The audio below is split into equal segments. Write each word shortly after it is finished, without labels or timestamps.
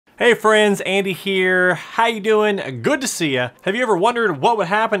Hey friends, Andy here. How you doing? Good to see ya. Have you ever wondered what would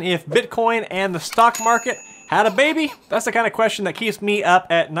happen if Bitcoin and the stock market had a baby? That's the kind of question that keeps me up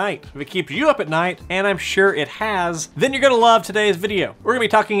at night. If it keeps you up at night, and I'm sure it has, then you're gonna love today's video. We're gonna be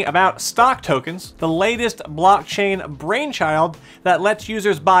talking about stock tokens, the latest blockchain brainchild that lets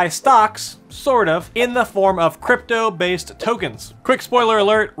users buy stocks, sort of, in the form of crypto-based tokens. Quick spoiler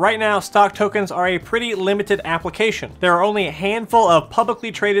alert, right now stock tokens are a pretty limited application. There are only a handful of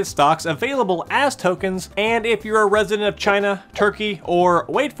publicly traded stocks available as tokens, and if you're a resident of China, Turkey, or,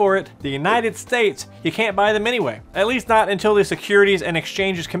 wait for it, the United States, you can't buy them anyway. At least not until the Securities and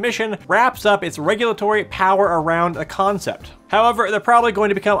Exchange Commission wraps up its regulatory power around the concept. However, they're probably going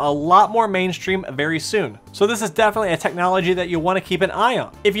to become a lot more mainstream very soon. So this is definitely a technology that you want to keep an eye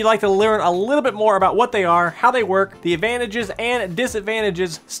on. If you'd like to learn a little bit more about what they are, how they work, the advantages and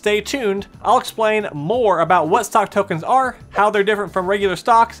disadvantages, stay tuned. I'll explain more about what stock tokens are, how they're different from regular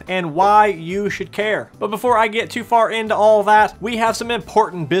stocks, and why you should care. But before I get too far into all that, we have some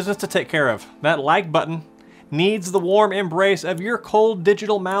important business to take care of. That like button needs the warm embrace of your cold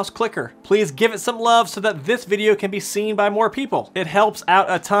digital mouse clicker. Please give it some love so that this video can be seen by more people. It helps out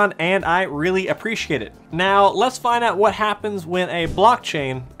a ton and I really appreciate it. Now let's find out what happens when a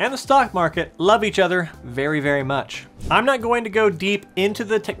blockchain and the stock market love each other very, very much. I'm not going to go deep into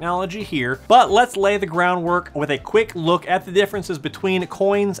the technology here, but let's lay the groundwork with a quick look at the differences between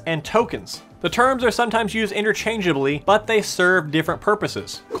coins and tokens. The terms are sometimes used interchangeably, but they serve different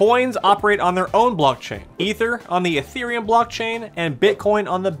purposes. Coins operate on their own blockchain, Ether on the Ethereum blockchain, and Bitcoin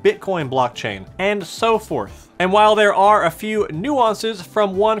on the Bitcoin blockchain, and so forth. And while there are a few nuances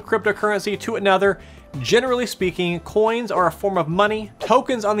from one cryptocurrency to another, generally speaking, coins are a form of money.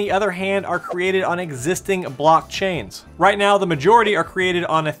 Tokens, on the other hand, are created on existing blockchains. Right now, the majority are created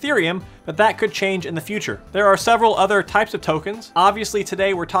on Ethereum, but that could change in the future. There are several other types of tokens. Obviously,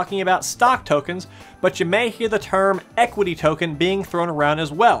 today we're talking about stock tokens, but you may hear the term equity token being thrown around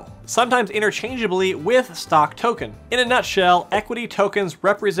as well, sometimes interchangeably with stock token. In a nutshell, equity tokens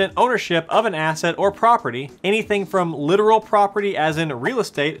represent ownership of an asset or property, anything from literal property as in real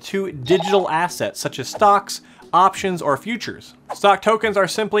estate to digital assets such as stocks, options, or futures. Stock tokens are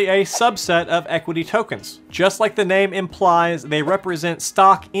simply a subset of equity tokens. Just like the name implies, they represent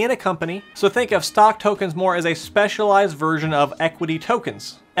stock in a company, so think of stock tokens more as a specialized version of equity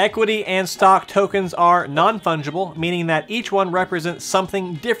tokens. Equity and stock tokens are non-fungible, meaning that each one represents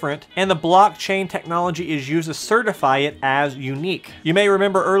something different, and the blockchain technology is used to certify it as unique. You may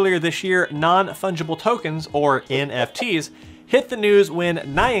remember earlier this year, non-fungible tokens, or NFTs, hit the news when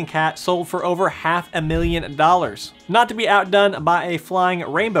Nyan Cat sold for over $500,000. Not to be outdone by a flying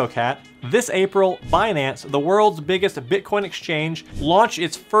rainbow cat, this April, Binance, the world's biggest Bitcoin exchange, launched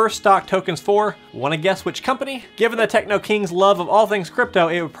its first stock tokens for, wanna guess which company? Given the Techno King's love of all things crypto,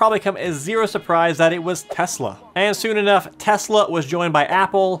 it would probably come as zero surprise that it was Tesla. And soon enough, Tesla was joined by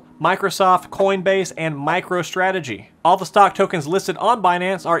Apple, Microsoft, Coinbase, and Microstrategy. All the stock tokens listed on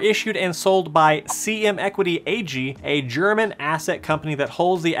Binance are issued and sold by CM Equity AG, a German asset company that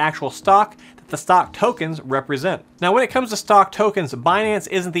holds the actual stock that the stock tokens represent. Now, when it comes to stock tokens, Binance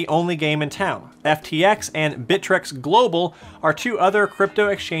isn't the only game in town. FTX and Bittrex Global are two other crypto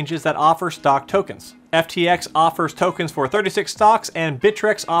exchanges that offer stock tokens. FTX offers tokens for 36 stocks and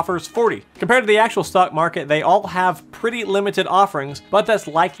Bittrex offers 40. Compared to the actual stock market, they all have pretty limited offerings, but that's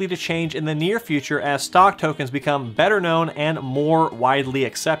likely to change in the near future as stock tokens become better known and more widely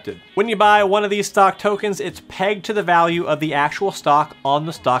accepted. When you buy one of these stock tokens, it's pegged to the value of the actual stock on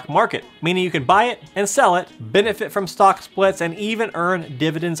the stock market, meaning you can buy it and sell it, benefit from stock splits, and even earn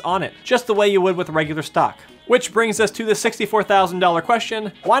dividends on it, just the way you would with regular stock. Which brings us to the $64,000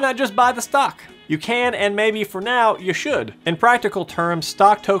 question, why not just buy the stock? You can, and maybe for now, you should. In practical terms,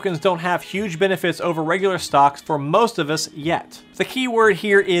 stock tokens don't have huge benefits over regular stocks for most of us yet. The key word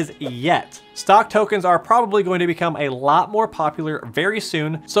here is yet. Stock tokens are probably going to become a lot more popular very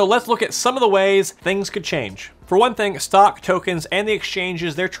soon, so let's look at some of the ways things could change. For one thing, stock tokens and the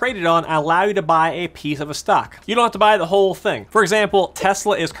exchanges they're traded on allow you to buy a piece of a stock. You don't have to buy the whole thing. For example,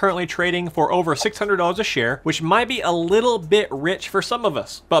 Tesla is currently trading for over $600 a share, which might be a little bit rich for some of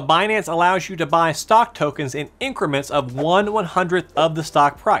us, but Binance allows you to buy stock tokens in increments of 1/100th of the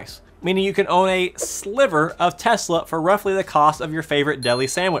stock price, meaning you can own a sliver of Tesla for roughly the cost of your favorite deli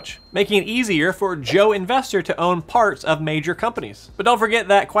sandwich, making it easier for Joe Investor to own parts of major companies. But don't forget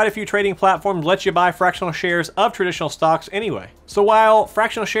that quite a few trading platforms let you buy fractional shares of traditional stocks anyway. So while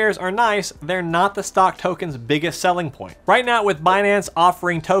fractional shares are nice, they're not the stock token's biggest selling point. Right now, with Binance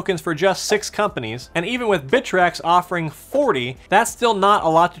offering tokens for just 6 companies, and even with Bittrex offering 40, that's still not a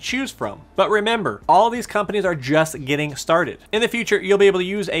lot to choose from. But remember, all these companies are just getting started. In the future, you'll be able to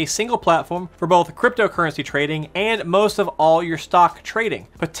use a single platform for both cryptocurrency trading and most of all your stock trading,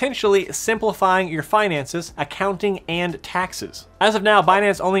 potentially simplifying your finances, accounting, and taxes. As of now,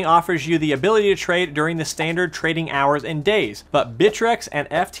 Binance only offers you the ability to trade during the standard trading hours and days, but Bittrex and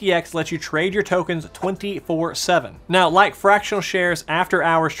FTX let you trade your tokens 24/7. Now, like fractional shares,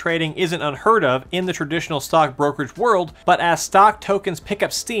 after-hours trading isn't unheard of in the traditional stock brokerage world, but as stock tokens pick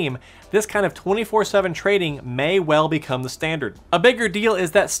up steam, this kind of 24/7 trading may well become the standard. A bigger deal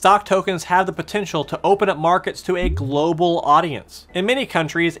is that stock tokens have the potential to open up markets to a global audience. In many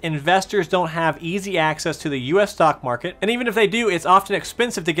countries, investors don't have easy access to the US stock market, and even if they do, it's often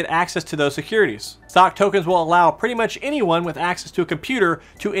expensive to get access to those securities. Stock tokens will allow pretty much anyone with access to a computer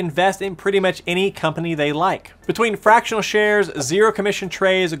to invest in pretty much any company they like. Between fractional shares, zero commission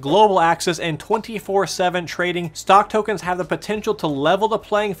trades, global access, and 24/7 trading, stock tokens have the potential to level the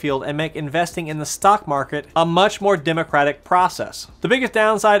playing field and make investing in the stock market a much more democratic process. The biggest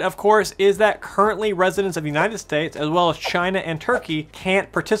downside, of course, is that currently residents of the United States, as well as China and Turkey,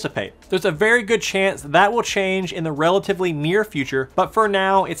 can't participate. There's a very good chance that will change in the relatively near future, but for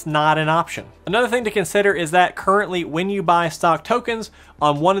now, it's not an option. Another thing to consider is that currently when you buy stock tokens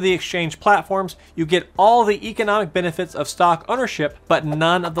on one of the exchange platforms, you get all the economic benefits of stock ownership, but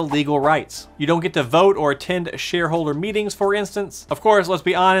none of the legal rights. You don't get to vote or attend shareholder meetings, for instance. Of course, let's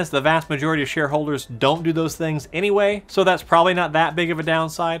be honest, the vast majority of shareholders don't do those things anyway, so that's probably not that big of a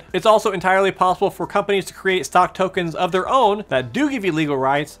downside. It's also entirely possible for companies to create stock tokens of their own that do give you legal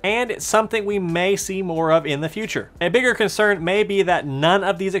rights, and it's something we may see more of in the future. A bigger concern may be that none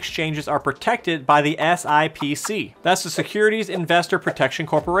of these exchanges are protected by the SIPC. That's the Securities Investor Protection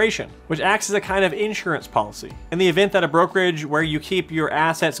Corporation, which acts as a kind of insurance policy. In the event that a brokerage where you keep your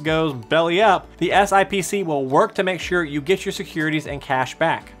assets goes belly up, the SIPC will work to make sure you get your securities and cash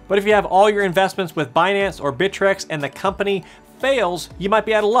back. But if you have all your investments with Binance or Bittrex and the company fails, you might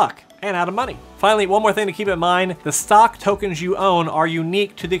be out of luck and out of money. Finally, one more thing to keep in mind, the stock tokens you own are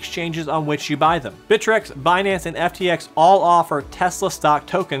unique to the exchanges on which you buy them. Bittrex, Binance, and FTX all offer Tesla stock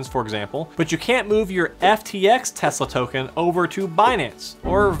tokens, for example, but you can't move your FTX Tesla token over to Binance,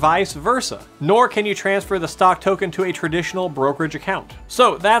 or vice versa, nor can you transfer the stock token to a traditional brokerage account.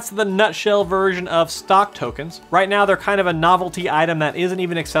 So that's the nutshell version of stock tokens. Right now, they're kind of a novelty item that isn't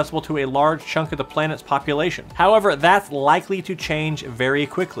even accessible to a large chunk of the planet's population. However, that's likely to change very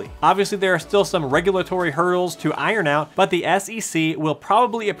quickly. Obviously, there are still some regulatory hurdles to iron out, but the SEC will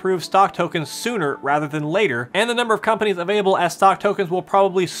probably approve stock tokens sooner rather than later, and the number of companies available as stock tokens will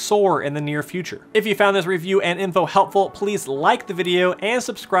probably soar in the near future. If you found this review and info helpful, please like the video and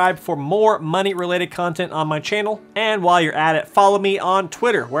subscribe for more money-related content on my channel. And while you're at it, follow me on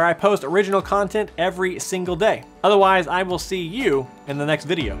Twitter, where I post original content every single day. Otherwise, I will see you in the next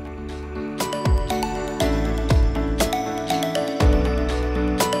video.